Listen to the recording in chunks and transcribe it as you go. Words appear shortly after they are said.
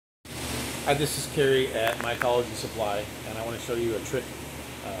Hi, this is Kerry at Mycology-Supply, and I want to show you a trick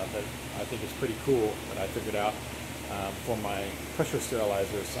that I think is pretty cool that I figured out for my pressure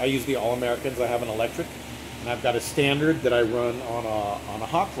sterilizers. I use the All-Americans. I have an electric, and I've got a standard that I run on a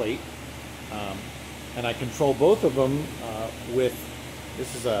hot plate, and I control both of them with,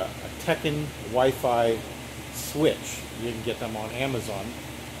 this is a Tekken Wi-Fi switch. You can get them on Amazon,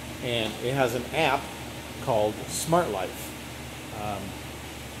 and it has an app called Smart Life.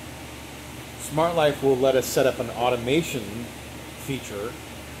 Smart Life will let us set up an automation feature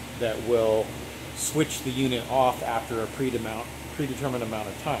that will switch the unit off after a predetermined amount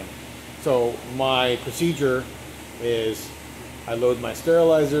of time. So my procedure is I load my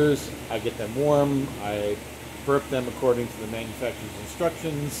sterilizers, I get them warm, I burp them according to the manufacturer's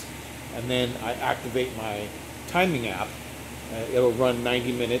instructions, and then I activate my timing app. It'll run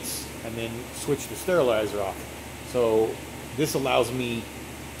 90 minutes and then switch the sterilizer off. So this allows me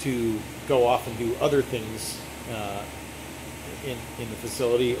to go off and do other things in the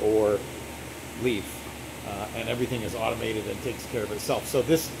facility or leave. And everything is automated and takes care of itself. So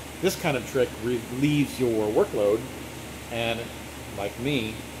this kind of trick relieves your workload, and like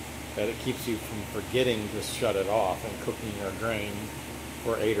me, that it keeps you from forgetting to shut it off and cooking your grain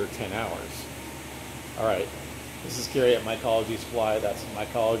for 8 or 10 hours. All right, this is Kerry at Mycology-Supply. That's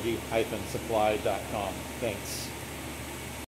mycology-supply.com. Thanks.